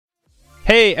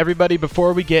Hey everybody,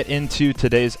 before we get into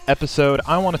today's episode,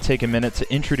 I want to take a minute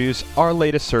to introduce our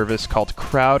latest service called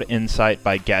Crowd Insight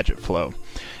by GadgetFlow.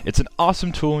 It's an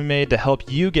awesome tool we made to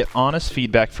help you get honest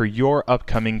feedback for your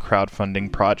upcoming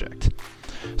crowdfunding project.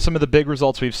 Some of the big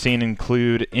results we've seen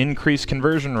include increased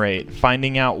conversion rate,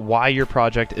 finding out why your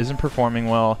project isn't performing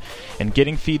well, and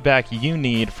getting feedback you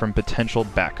need from potential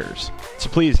backers.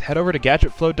 So please head over to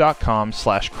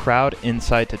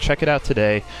gadgetflow.com/crowdinsight to check it out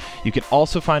today. You can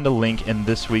also find a link in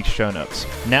this week's show notes.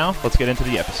 Now, let's get into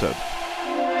the episode.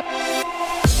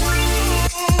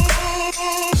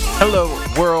 Hello,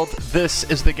 world. This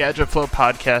is the GadgetFlow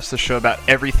podcast, the show about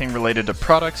everything related to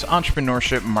products,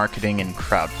 entrepreneurship, marketing, and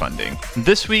crowdfunding.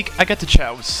 This week, I got to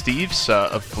chat with Steve Suh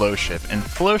of Flowship, and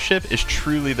Flowship is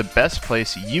truly the best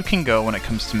place you can go when it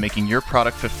comes to making your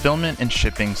product fulfillment and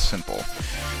shipping simple.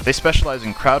 They specialize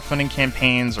in crowdfunding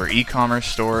campaigns or e-commerce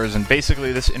stores, and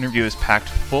basically this interview is packed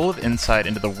full of insight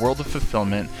into the world of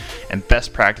fulfillment and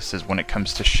best practices when it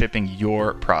comes to shipping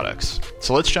your products.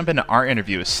 So let's jump into our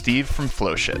interview with Steve from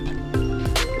Flowship.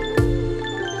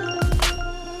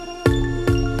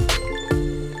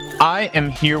 I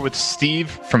am here with Steve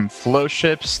from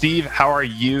Flowship. Steve, how are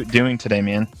you doing today,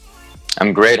 man?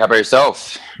 I'm great. How about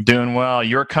yourself? Doing well.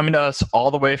 You're coming to us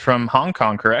all the way from Hong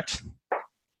Kong, correct?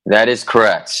 That is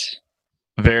correct.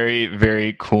 Very,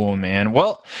 very cool, man.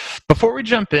 Well, before we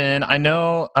jump in, I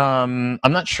know I'm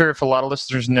not sure if a lot of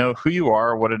listeners know who you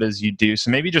are, what it is you do. So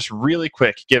maybe just really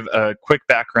quick, give a quick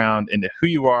background into who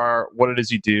you are, what it is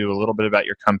you do, a little bit about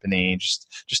your company.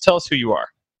 Just tell us who you are.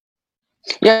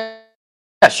 Yeah,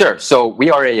 sure. So we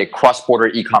are a cross-border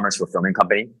e-commerce fulfillment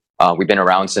company. We've been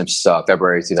around since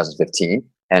February 2015.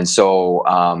 And so,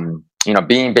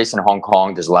 being based in Hong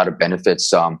Kong, there's a lot of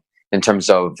benefits in terms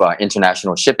of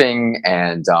international shipping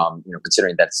and,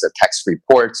 considering that it's a tax-free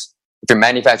port. If you're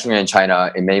manufacturing in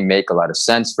China, it may make a lot of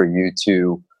sense for you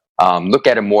to look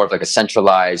at it more of like a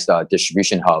centralized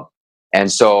distribution hub.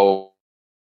 And so,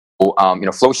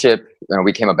 Flowship,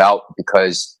 we came about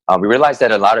because we realized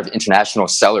that a lot of international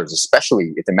sellers,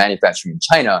 especially if they're manufacturing in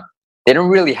China, they don't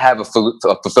really have a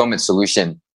fulfillment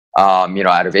solution,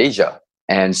 out of Asia.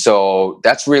 And so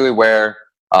that's really where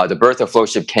the birth of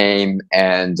Flowship came,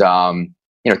 and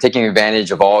taking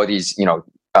advantage of all these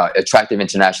attractive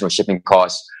international shipping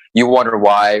costs. You wonder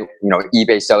why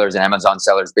eBay sellers and Amazon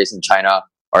sellers based in China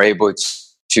are able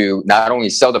to not only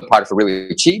sell the product for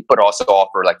really cheap, but also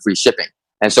offer like free shipping.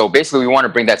 And so basically, we want to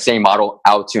bring that same model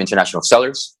out to international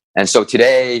sellers. And so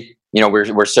today,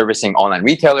 we're servicing online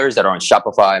retailers that are on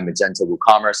Shopify, Magento,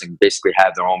 WooCommerce, and basically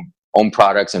have their own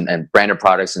products and branded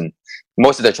products, and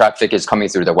most of the traffic is coming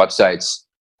through their websites.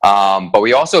 But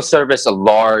we also service a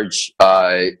large,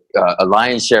 a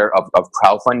lion's share of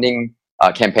crowdfunding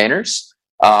campaigners.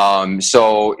 Once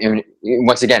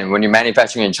again, when you're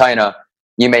manufacturing in China,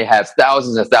 you may have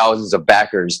thousands and thousands of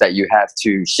backers that you have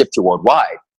to ship to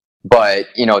worldwide. But,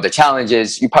 the challenge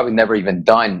is you probably never even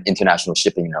done international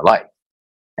shipping in your life.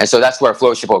 And so that's where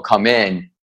Flowship will come in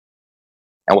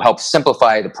and will help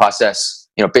simplify the process.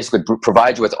 Basically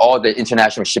provide you with all the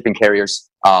international shipping carriers,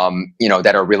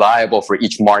 that are reliable for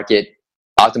each market,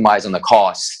 optimize on the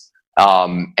costs,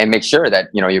 and make sure that,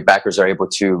 your backers are able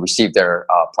to receive their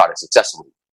product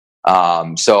successfully.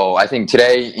 So I think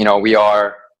today, we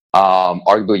are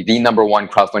arguably the number one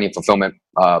crowdfunding fulfillment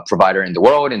provider in the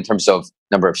world in terms of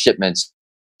number of shipments.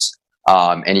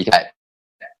 And you can,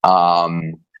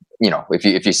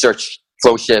 if you search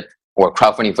Flowship or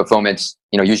crowdfunding fulfillments,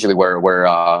 usually we're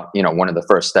one of the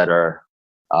first that are,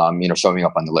 showing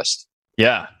up on the list.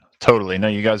 Yeah, totally. No,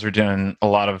 you guys are doing a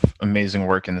lot of amazing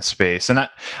work in the space. And I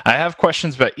have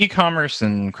questions about e-commerce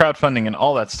and crowdfunding and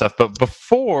all that stuff. But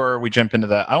before we jump into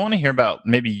that, I want to hear about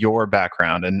maybe your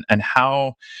background and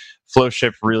how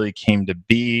Flowship really came to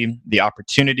be, the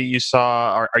opportunity you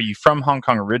saw. Are you from Hong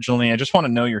Kong originally? I just want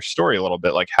to know your story a little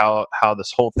bit, like how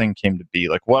this whole thing came to be.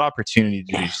 Like, what opportunity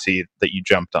did you see that you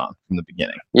jumped on from the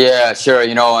beginning? Yeah, sure.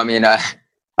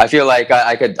 I feel like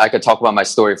I could talk about my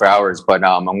story for hours, but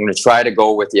I'm going to try to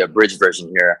go with the abridged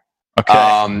version here.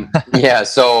 Okay.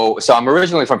 So I'm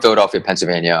originally from Philadelphia,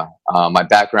 Pennsylvania. My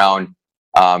background,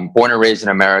 born and raised in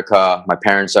America. My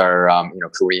parents are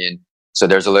Korean. So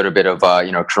there's a little bit of,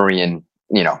 Korean,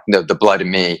 the blood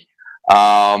in me.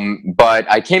 But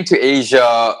I came to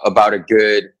Asia about a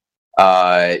good,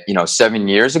 7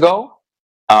 years ago.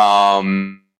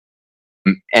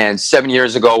 And 7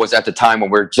 years ago was at the time when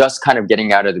we're just kind of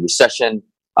getting out of the recession.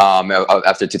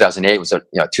 After 2008 was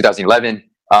 2011.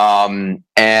 For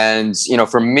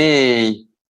me,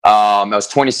 I was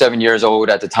 27 years old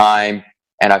at the time.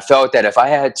 And I felt that if I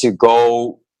had to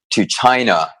go to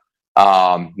China,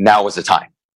 now was the time.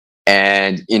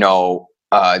 And,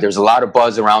 there's a lot of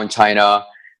buzz around China,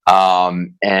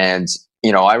 and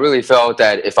I really felt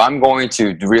that if I'm going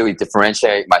to really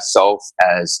differentiate myself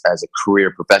as a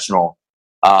career professional,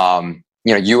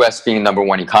 U.S. being number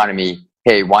one economy,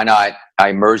 hey, why not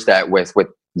I merge that with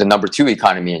the number two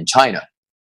economy in China?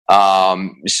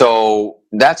 So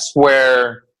that's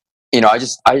where I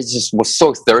just was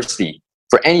so thirsty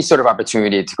for any sort of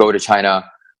opportunity to go to China.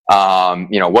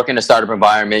 Work in a startup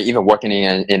environment, even working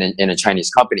in a Chinese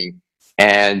company.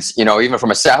 And, even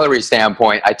from a salary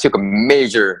standpoint, I took a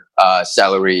major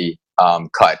salary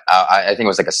cut. I think it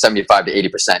was like a 75 to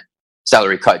 80%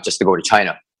 salary cut just to go to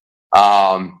China.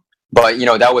 But,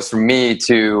 that was for me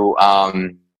to,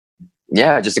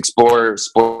 just explore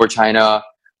China,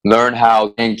 learn how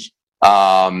to think,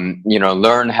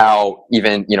 learn how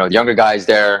even, the younger guys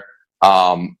there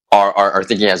are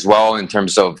thinking as well in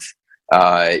terms of,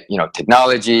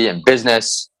 technology and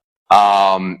business.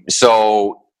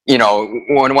 So, when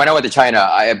I went to China,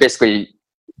 I basically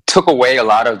took away a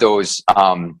lot of those,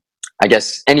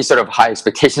 any sort of high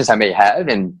expectations I may have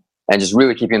and just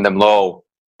really keeping them low.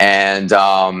 And,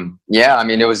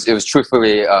 it was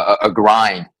truthfully a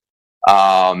grind,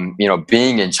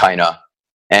 being in China.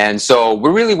 And so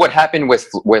really what happened with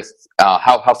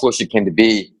how Flowship came to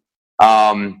be,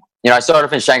 I started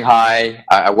off in Shanghai.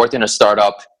 I worked in a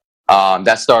startup.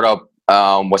 That startup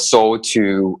was sold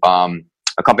to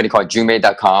a company called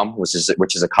Jumei.com, which is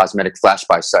a cosmetic flash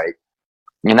buy site.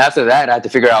 And after that, I had to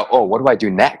figure out, what do I do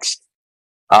next?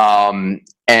 And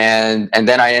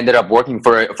then I ended up working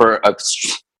for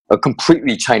a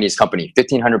completely Chinese company,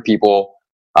 1,500 people,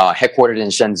 headquartered in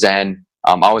Shenzhen.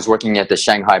 I was working at the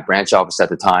Shanghai branch office at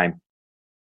the time.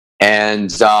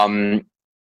 And I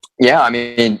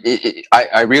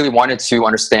really wanted to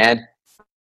understand,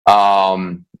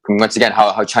 once again,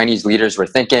 how Chinese leaders were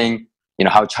thinking,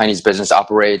 how Chinese business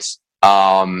operates.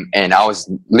 And I was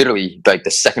literally like the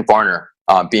second foreigner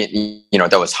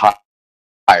that was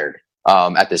hired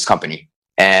at this company.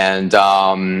 And,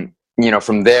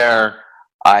 from there,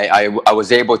 I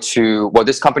was able to,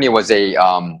 this company was a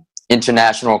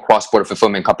international cross-border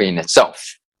fulfillment company in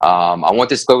itself. I won't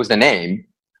disclose the name,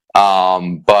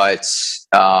 but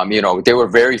they were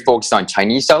very focused on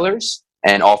Chinese sellers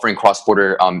and offering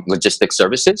cross-border logistics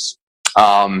services.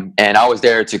 And I was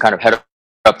there to kind of head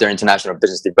up their international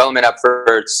business development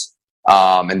efforts.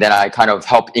 And then I kind of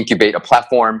helped incubate a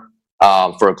platform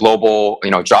for global,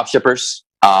 drop shippers.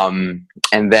 And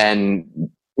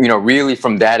then, really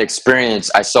from that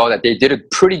experience, I saw that they did a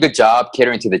pretty good job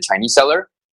catering to the Chinese seller.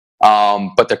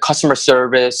 But the customer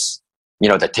service,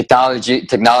 the technology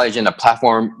and the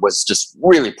platform was just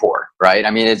really poor, right?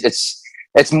 I mean,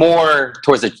 it's more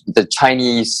towards the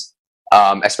Chinese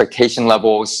expectation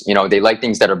levels. They like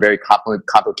things that are very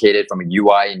complicated from a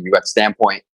UI and UX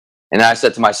standpoint. And then I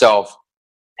said to myself,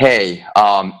 hey,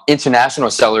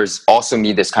 international sellers also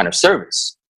need this kind of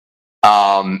service.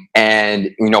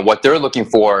 And what they're looking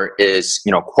for is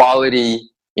quality,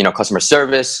 customer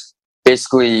service,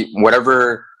 basically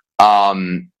whatever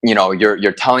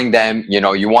you're telling them,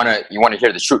 you want to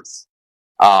hear the truth.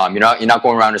 You're not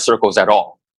going around in circles at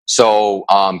all. So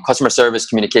customer service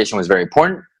communication was very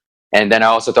important. And then I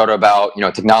also thought about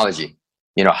technology.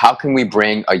 How can we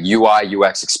bring a UI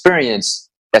UX experience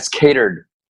that's catered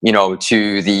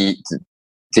to the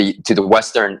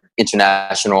Western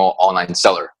international online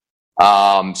seller.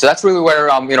 So that's really where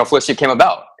Flowship came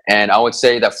about. And I would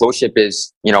say that Flowship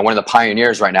is one of the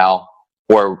pioneers right now,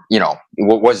 or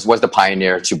was the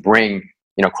pioneer to bring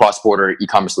cross-border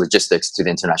e-commerce logistics to the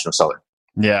international seller.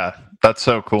 Yeah, that's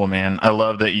so cool, man. I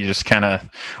love that you just kind of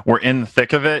were in the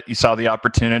thick of it. You saw the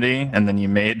opportunity, and then you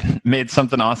made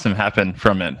something awesome happen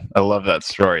from it. I love that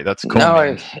story. That's cool.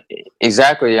 No,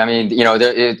 exactly. I mean,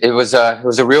 it was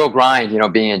a real grind,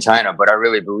 being in China. But I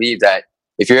really believe that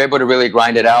if you're able to really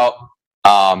grind it out,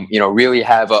 really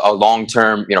have a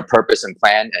long-term, purpose and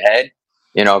plan ahead,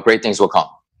 great things will come.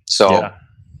 So. Yeah.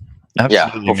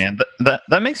 Absolutely, man.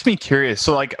 That makes me curious.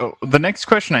 So, the next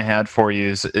question I had for you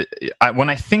is, when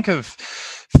I think of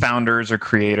founders or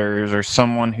creators or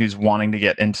someone who's wanting to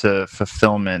get into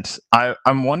fulfillment,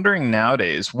 I'm wondering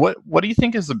nowadays, what do you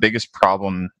think is the biggest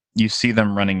problem you see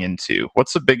them running into?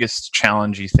 What's the biggest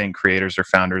challenge you think creators or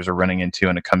founders are running into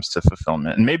when it comes to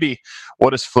fulfillment? And maybe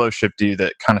what does Flowship do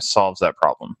that kind of solves that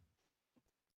problem?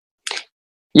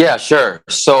 Yeah, sure.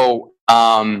 So,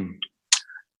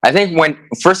 I think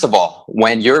first of all,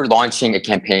 when you're launching a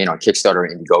campaign on Kickstarter or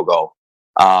Indiegogo,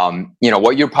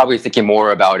 what you're probably thinking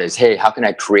more about is, hey, how can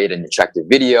I create an attractive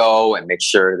video and make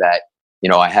sure that,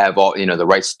 I have all, the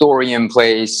right story in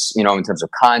place, in terms of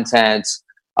content.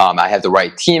 I have the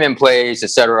right team in place,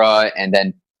 etc. And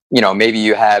then, maybe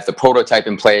you have the prototype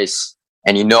in place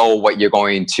and you know what you're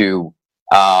going to,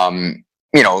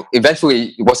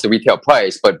 eventually what's the retail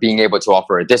price, but being able to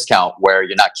offer a discount where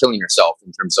you're not killing yourself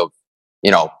in terms of,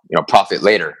 profit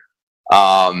later.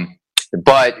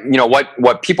 But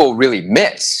what people really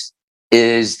miss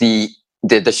is the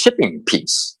shipping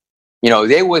piece.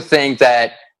 They would think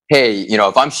that, hey,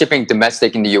 if I'm shipping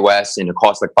domestic in the US and it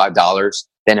costs like $5,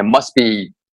 then it must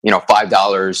be,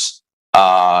 $5,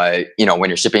 when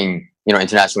you're shipping,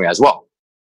 internationally as well.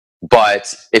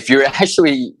 But if you're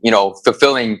actually,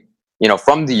 fulfilling,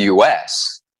 from the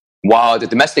US, while the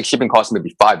domestic shipping cost may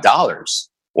be $5,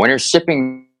 when you're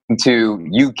shipping to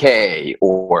UK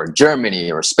or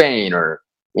Germany or Spain or,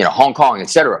 Hong Kong,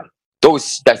 etc.,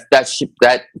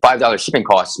 that $5 shipping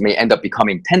cost may end up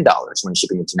becoming $10 when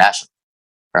shipping internationally,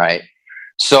 right?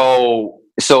 So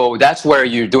that's where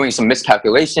you're doing some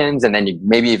miscalculations, and then you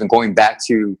maybe even going back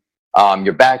to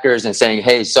your backers and saying,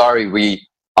 "Hey, sorry, we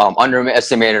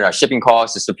underestimated our shipping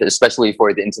costs, especially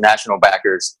for the international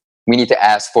backers. We need to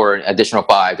ask for an additional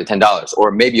 $5 to $10."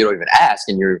 Or maybe you don't even ask,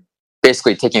 and you're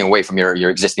basically taking away from your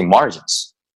existing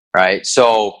margins, right?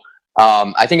 So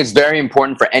I think it's very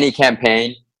important for any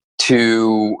campaign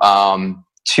to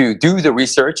do the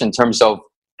research in terms of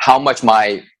how much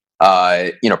my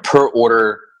per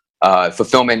order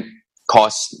fulfillment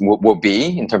costs will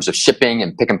be in terms of shipping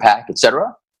and pick and pack,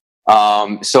 etc.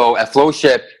 So at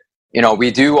Flowship,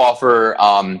 we do offer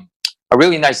a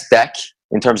really nice deck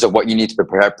in terms of what you need to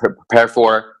prepare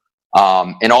for,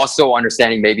 and also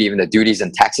understanding maybe even the duties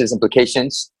and taxes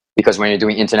implications, because when you're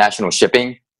doing international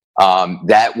shipping,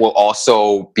 that will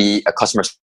also be a customer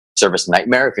service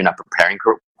nightmare if you're not preparing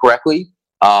correctly.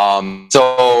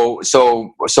 So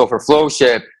for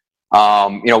Flowship,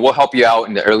 we'll help you out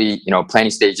in the early,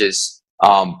 planning stages.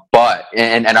 But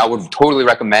I would totally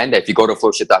recommend that if you go to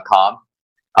flowship.com,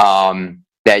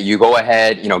 that you go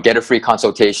ahead, get a free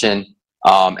consultation.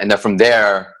 And then from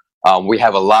there, we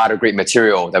have a lot of great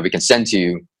material that we can send to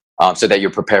you, so that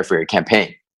you're prepared for your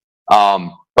campaign.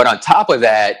 But on top of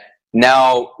that,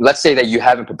 now let's say that you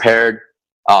haven't prepared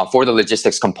for the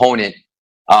logistics component.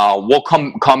 We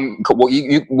can come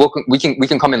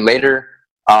in later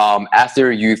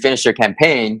after you finish your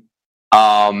campaign,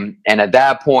 and at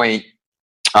that point,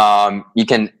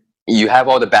 you have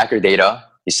all the backer data.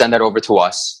 You send that over to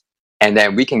us, and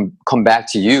then we can come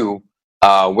back to you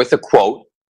with a quote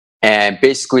and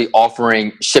basically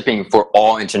offering shipping for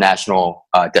all international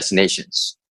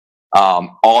destinations,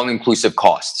 all inclusive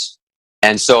costs.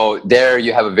 And so there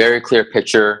you have a very clear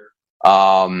picture,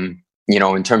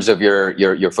 in terms of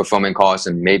your fulfillment costs,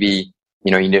 and maybe,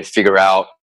 you need to figure out,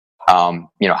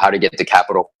 how to get the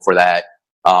capital for that.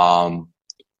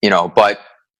 But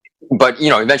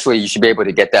eventually you should be able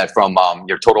to get that from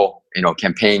your total,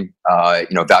 campaign,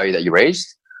 value that you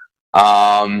raised.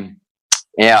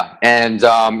 Yeah. And,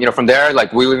 from there,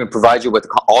 like, we will even provide you with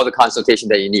all the consultation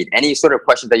that you need. Any sort of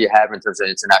questions that you have in terms of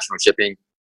international shipping,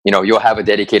 you'll have a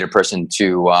dedicated person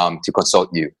to consult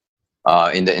you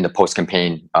in the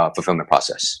post-campaign fulfillment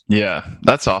process. Yeah,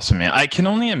 that's awesome, man. I can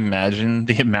only imagine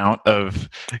the amount of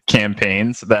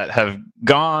campaigns that have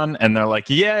gone and they're like,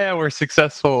 yeah, we're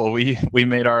successful. We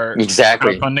made our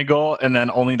funding goal, and then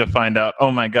only to find out,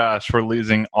 oh my gosh, we're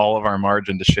losing all of our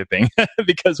margin to shipping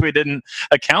because we didn't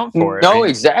account for it. No,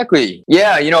 exactly.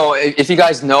 Yeah, if you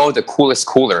guys know the Coolest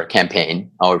Cooler campaign,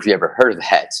 or if you ever heard of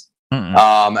that,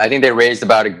 I think they raised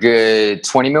about a good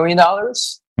 $20 million.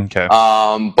 Okay.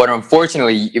 But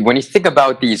unfortunately, when you think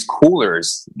about these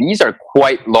coolers, these are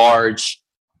quite large.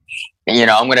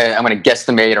 I'm gonna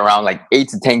guesstimate around like 8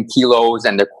 to 10 kilos,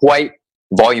 and they're quite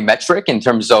volumetric in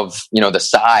terms of the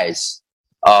size,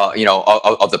 of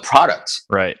the product.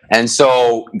 Right. And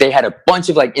so they had a bunch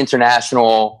of like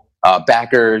international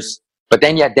backers, but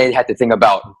then yet they had to think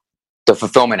about the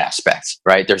fulfillment aspect,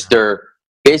 right? They're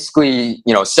basically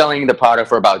selling the product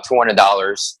for about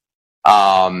 $200.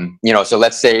 So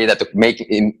let's say that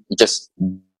just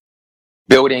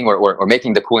building or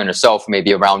making the cooler itself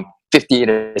maybe around $50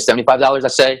 to $75,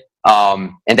 let's say.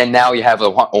 And then now you have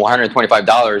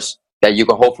 $125 that you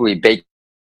can hopefully bake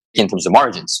in terms of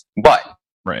margins. But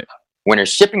right, when you're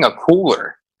shipping a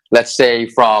cooler, let's say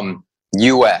from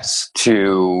US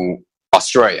to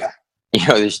Australia,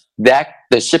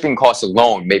 the shipping cost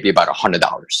alone may be about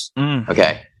 $100.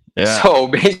 Okay. Yeah. So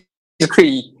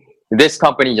basically, this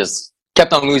company just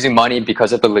kept on losing money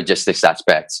because of the logistics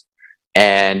aspects.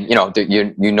 And,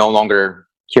 you no longer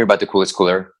hear about the Coolest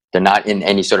Cooler. They're not in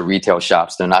any sort of retail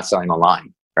shops. They're not selling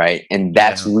online, right? And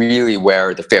that's really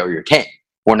where the failure came.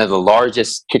 One of the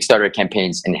largest Kickstarter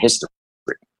campaigns in history,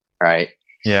 right?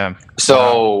 Yeah.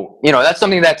 So, that's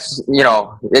something that's,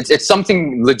 it's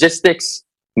something logistics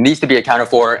needs to be accounted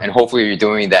for. And hopefully you're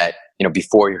doing that,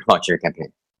 before you're launching your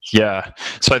campaign. Yeah.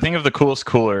 So I think of the coolest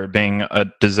cooler being a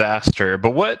disaster,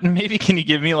 but maybe can you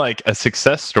give me like a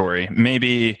success story?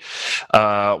 Maybe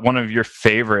one of your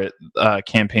favorite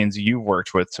campaigns you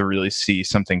worked with to really see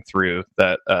something through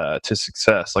that to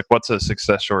success. Like, what's a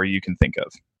success story you can think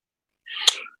of?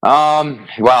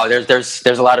 Wow, there's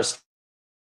a lot of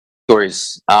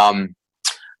stories.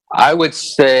 I would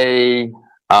say,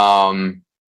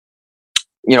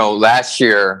 last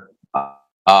year,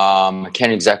 I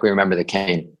can't exactly remember the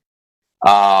campaign,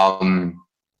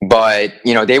 but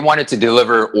they wanted to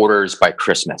deliver orders by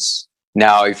Christmas.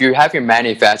 Now, if you have your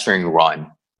manufacturing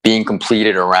run being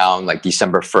completed around like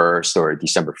December 1st or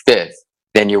December 5th,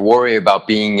 then you worry about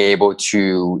being able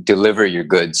to deliver your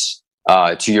goods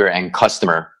to your end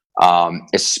customer,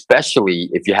 especially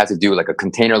if you have to do like a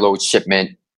container load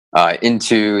shipment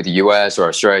into the US or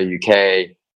Australia,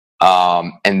 UK,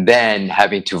 and then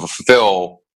having to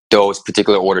fulfill those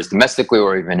particular orders domestically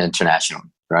or even internationally,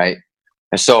 right?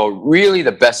 And so really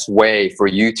the best way for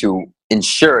you to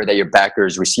ensure that your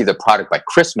backers receive the product by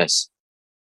Christmas,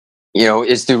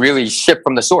 is to really ship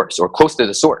from the source or close to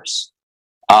the source.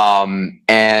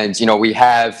 And we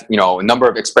have, a number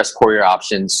of express courier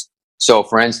options. So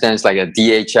for instance, like a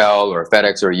DHL or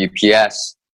FedEx or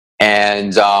UPS.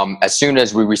 And as soon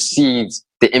as we received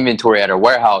the inventory at our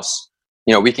warehouse,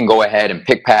 we can go ahead and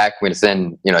pick pack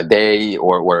within, a day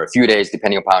or a few days,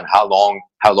 depending upon how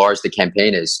large the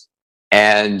campaign is.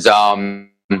 And,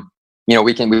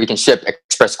 we can ship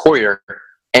express courier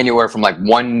anywhere from like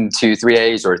 1 to 3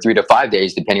 days or 3 to 5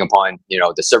 days, depending upon,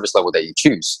 the service level that you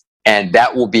choose. And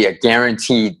that will be a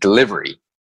guaranteed delivery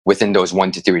within those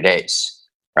 1 to 3 days,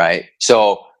 right?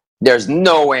 So there's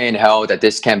no way in hell that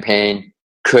this campaign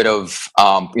could have,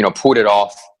 pulled it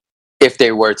off if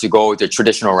they were to go the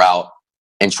traditional route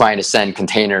and trying to send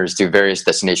containers to various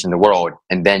destinations in the world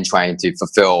and then trying to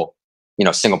fulfill,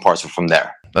 single parcel from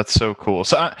there. That's so cool.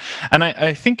 So,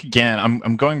 I think again,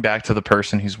 I'm going back to the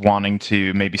person who's wanting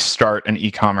to maybe start an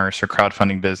e-commerce or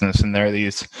crowdfunding business, and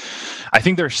I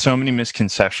think there's so many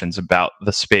misconceptions about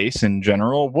the space in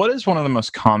general. What is one of the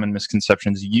most common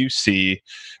misconceptions you see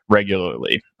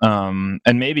regularly, and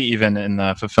maybe even in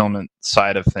the fulfillment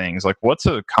side of things? Like, what's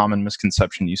a common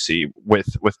misconception you see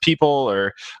with people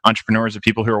or entrepreneurs or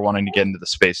people who are wanting to get into the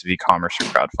space of e-commerce or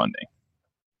crowdfunding?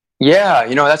 Yeah,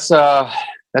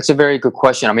 that's a very good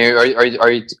question. I mean,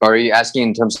 are you asking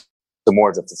in terms of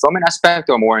more of the fulfillment aspect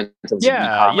or more in terms of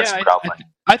e-commerce and crowdfunding?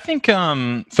 I think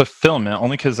fulfillment,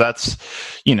 only because that's,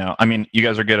 you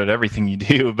guys are good at everything you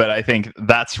do, but I think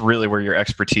that's really where your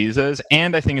expertise is.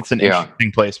 And I think it's an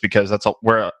interesting place because that's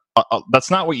where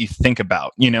that's not what you think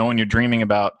about, when you're dreaming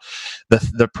about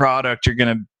the product you're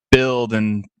going to build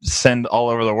and send all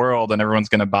over the world and everyone's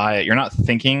going to buy it. You're not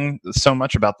thinking so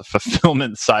much about the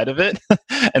fulfillment side of it.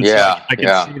 And so I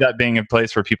can see that being a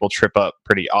place where people trip up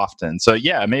pretty often. So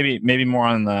maybe more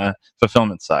on the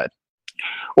fulfillment side.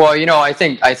 Well, I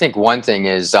think one thing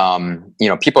is,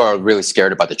 people are really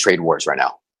scared about the trade wars right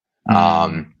now.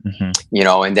 And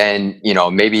then,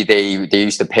 maybe they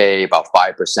used to pay about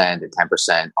 5% to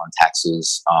 10% on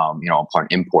taxes, upon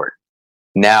import.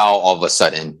 Now, all of a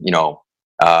sudden,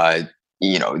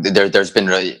 there's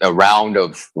been a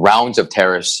rounds of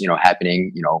tariffs,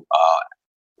 happening,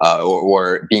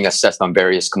 or being assessed on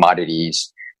various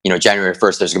commodities. January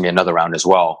 1st, there's going to be another round as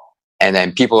well. And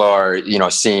then people are,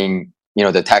 seeing,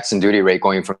 the tax and duty rate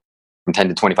going from 10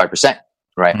 to 25%,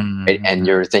 right? Mm-hmm. And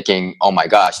you're thinking, oh my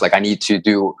gosh, like I need to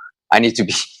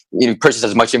be, purchase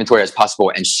as much inventory as possible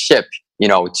and ship,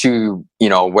 to,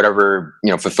 whatever,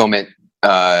 fulfillment,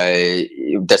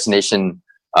 destination,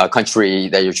 country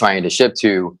that you're trying to ship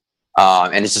to,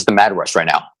 and it's just a mad rush right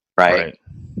now, right?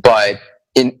 But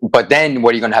then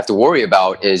what you're going to have to worry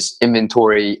about is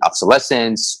inventory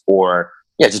obsolescence, or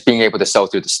just being able to sell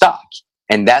through the stock,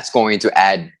 and that's going to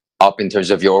add up in terms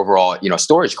of your overall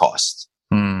storage costs.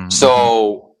 Mm-hmm.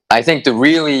 So I think to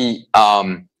really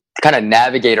kind of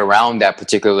navigate around that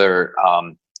particular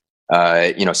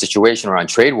situation around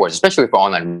trade wars, especially for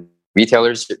online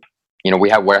retailers, we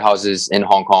have warehouses in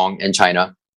Hong Kong and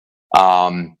China.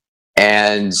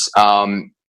 And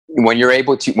when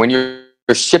you're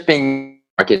shipping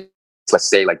markets, let's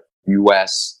say like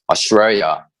US,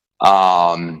 Australia,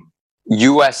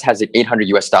 US has an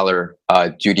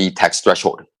 $800 duty tax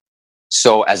threshold.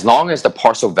 So as long as the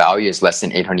parcel value is less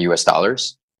than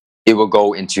 $800, it will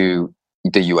go into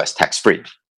the US tax free.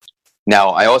 Now,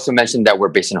 I also mentioned that we're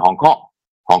based in Hong Kong.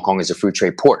 Hong Kong is a free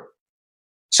trade port.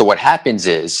 So what happens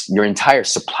is your entire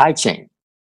supply chain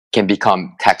can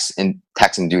become tax and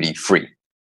duty free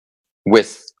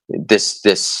with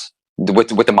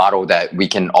with the model that we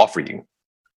can offer you.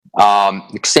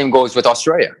 Same goes with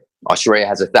Australia. Australia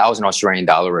has 1,000 Australian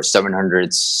dollar or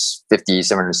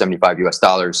 775 US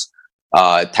dollars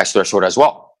tax threshold as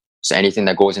well. So anything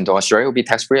that goes into Australia will be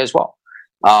tax free as well.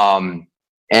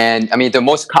 And I mean, the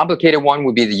most complicated one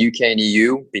would be the UK and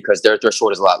EU because their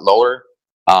threshold is a lot lower.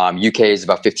 UK is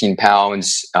about 15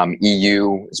 pounds.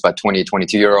 EU is about 20 to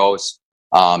 22 euros.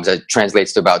 That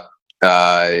translates to about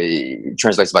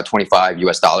 25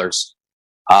 US dollars.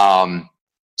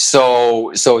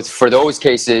 So for those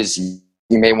cases,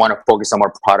 you may want to focus on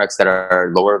more products that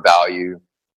are lower value,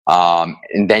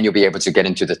 and then you'll be able to get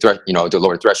into the the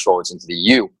lower thresholds into the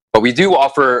EU. But we do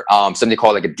offer something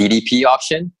called like a DDP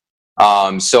option.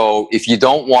 So if you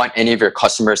don't want any of your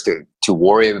customers to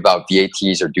worry about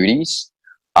VATs or duties,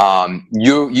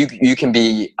 you can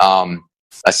be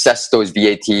assess those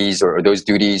VATs or those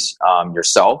duties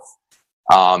yourself.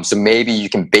 So maybe you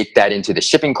can bake that into the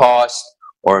shipping cost,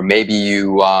 or maybe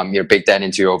you bake that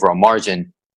into your overall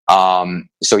margin.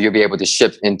 So you'll be able to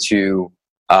ship into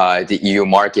the EU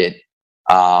market,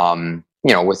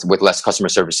 with less customer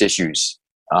service issues,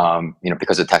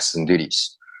 because of taxes and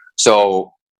duties.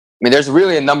 So, I mean, there's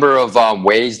really a number of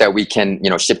ways that we can,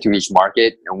 ship to each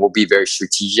market, and we'll be very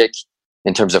strategic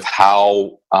in terms of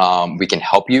how we can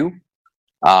help you.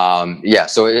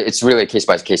 So it's really a case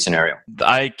by case scenario.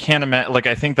 I can't imagine.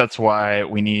 I think that's why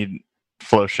we need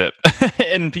Flowship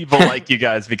and people like you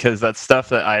guys, because that's stuff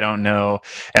that I don't know.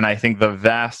 And I think the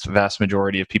vast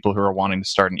majority of people who are wanting to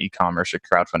start an e-commerce or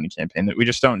crowdfunding campaign, that we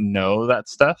just don't know that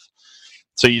stuff.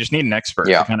 So you just need an expert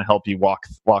to kind of help you walk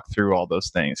through all those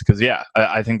things. Because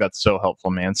I think that's so helpful,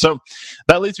 man. So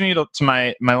that leads me to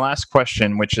my last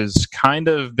question, which has kind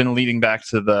of been leading back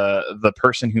to the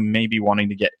person who may be wanting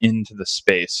to get into the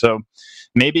space. So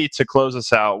maybe to close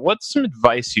us out, what's some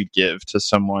advice you'd give to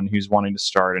someone who's wanting to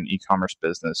start an e-commerce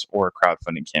business or a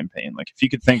crowdfunding campaign? Like, if you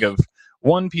could think of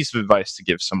one piece of advice to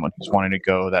give someone who's wanting to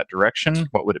go that direction,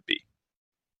 what would it be?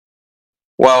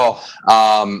 Well,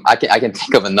 I can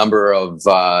think of a number of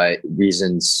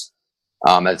reasons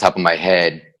at the top of my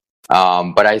head,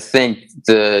 but I think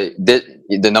the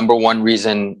number one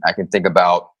reason I can think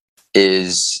about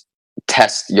is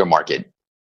test your market.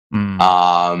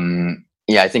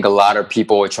 I think a lot of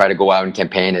people try to go out and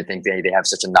campaign and think they have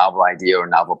such a novel idea or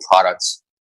novel products,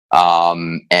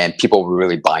 and people will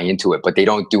really buy into it, but they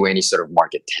don't do any sort of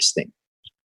market testing.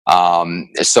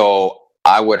 So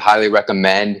I would highly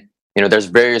recommend. There's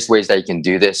various ways that you can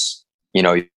do this.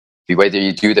 Whether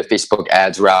you do the Facebook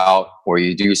ads route or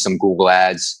you do some Google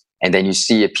ads, and then you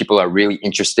see if people are really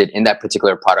interested in that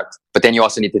particular product. But then you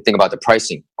also need to think about the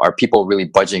pricing. Are people really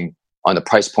budging on the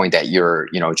price point that you're,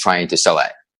 trying to sell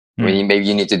at? I mean, maybe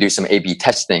you need to do some A/B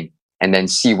testing and then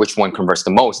see which one converts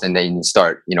the most, and then you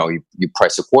start, you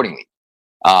price accordingly.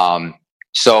 I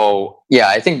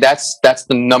think that's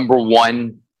the number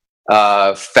one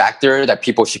factor that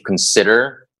people should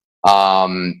consider.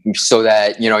 So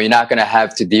that you're not going to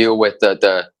have to deal with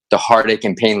the heartache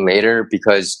and pain later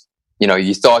because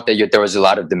you thought that there was a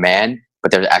lot of demand, but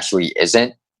there actually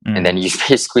isn't, and then you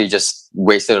basically just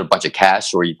wasted a bunch of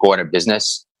cash or you go out of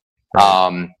business.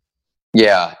 And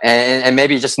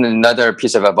maybe just another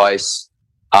piece of advice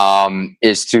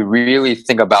is to really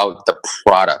think about the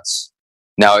products.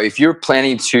 Now, if you're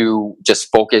planning to just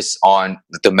focus on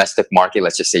the domestic market,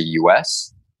 let's just say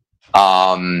US.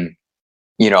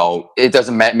 It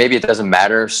doesn't matter. Maybe it doesn't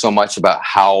matter so much about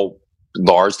how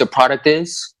large the product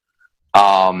is,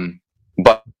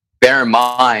 but bear in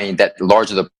mind that the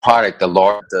larger the product, the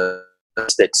larger the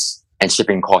logistics and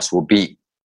shipping costs will be.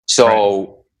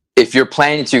 So, if you're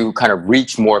planning to kind of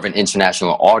reach more of an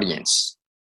international audience,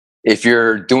 if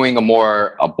you're doing a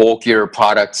bulkier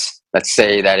product, let's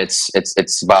say that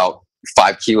it's about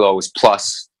 5 kilos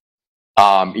plus,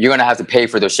 you're going to have to pay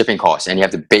for those shipping costs, and you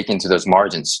have to bake into those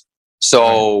margins.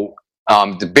 So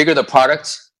the bigger the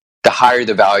product, the higher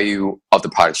the value of the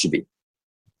product should be.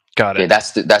 Got it. Okay,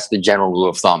 that's the general rule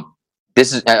of thumb.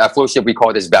 This is at Flowship, we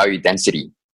call this value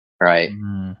density, right?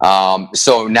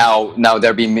 So now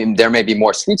there may be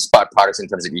more sweet spot products in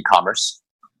terms of e-commerce,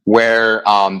 where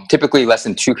typically less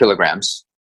than 2 kilograms,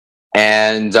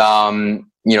 and the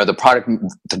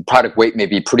product weight may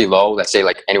be pretty low. Let's say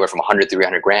like anywhere from 100 to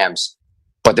 300 grams,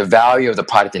 but the value of the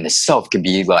product in itself can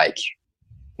be like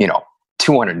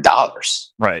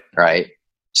 $200. Right.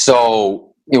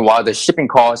 So, while the shipping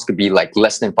cost could be like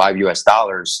less than $5 US,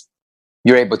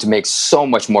 you're able to make so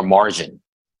much more margin,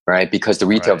 right? Because the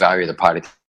retail value of the product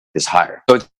is higher.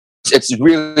 So it's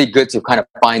really good to kind of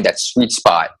find that sweet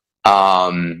spot,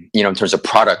 in terms of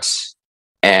products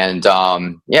And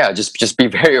just be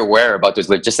very aware about those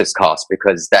logistics costs,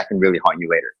 because that can really haunt you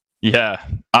later. Yeah.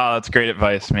 Oh, that's great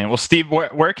advice, man. Well, Steve,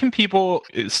 where can people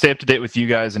stay up to date with you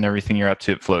guys and everything you're up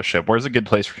to at Flowship? Where's a good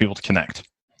place for people to connect?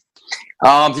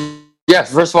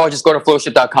 First of all, just go to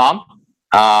flowship.com.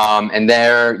 And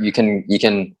there you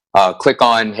can click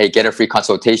on, hey, get a free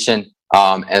consultation.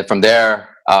 And from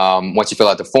there, once you fill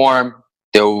out the form,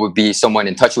 there will be someone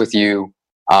in touch with you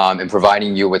and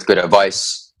providing you with good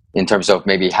advice in terms of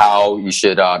maybe how you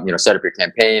should set up your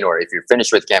campaign, or if you're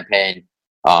finished with the campaign,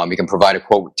 we can provide a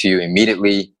quote to you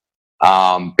immediately.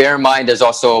 Bear in mind, there's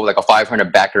also like a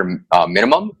 500 backer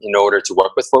minimum in order to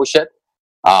work with Flowship.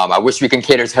 I wish we can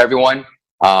cater to everyone,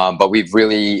 but we've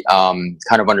really kind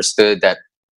of understood that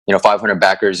 500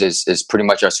 backers is pretty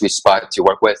much our sweet spot to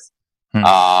work with.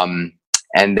 And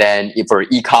then for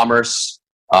e-commerce,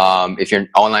 if you're an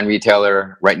online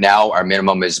retailer right now, our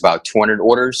minimum is about 200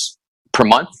 orders per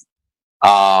month.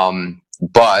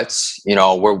 But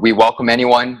we welcome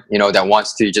anyone that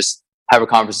wants to just have a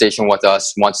conversation with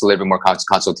us, wants a little bit more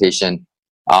consultation.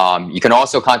 You can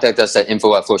also contact us at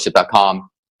info@flowship.com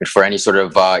for any sort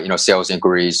of sales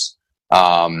inquiries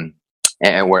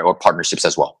or partnerships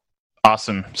as well.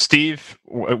 Awesome. Steve,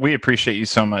 we appreciate you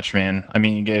so much, man. I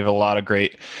mean, you gave a lot of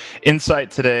great insight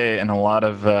today and a lot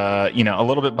of, a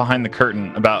little bit behind the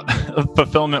curtain about a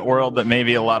fulfillment world that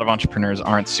maybe a lot of entrepreneurs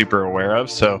aren't super aware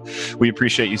of. So we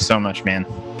appreciate you so much, man.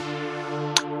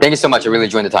 Thank you so much. I really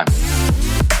enjoyed the time.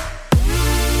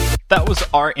 That was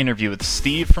our interview with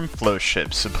Steve from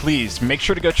Flowship. So please make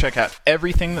sure to go check out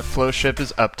everything that Flowship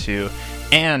is up to,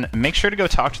 and make sure to go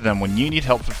talk to them when you need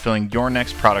help fulfilling your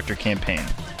next product or campaign.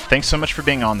 Thanks so much for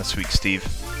being on this week, Steve.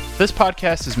 This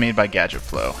podcast is made by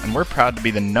GadgetFlow, and we're proud to be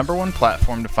the #1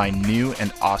 platform to find new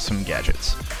and awesome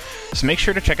gadgets. So make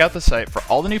sure to check out the site for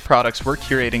all the new products we're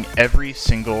curating every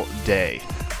single day.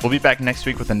 We'll be back next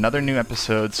week with another new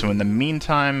episode, so in the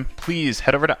meantime, please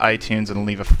head over to iTunes and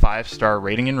leave a 5-star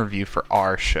rating and review for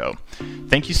our show.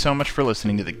 Thank you so much for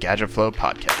listening to the GadgetFlow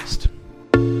podcast.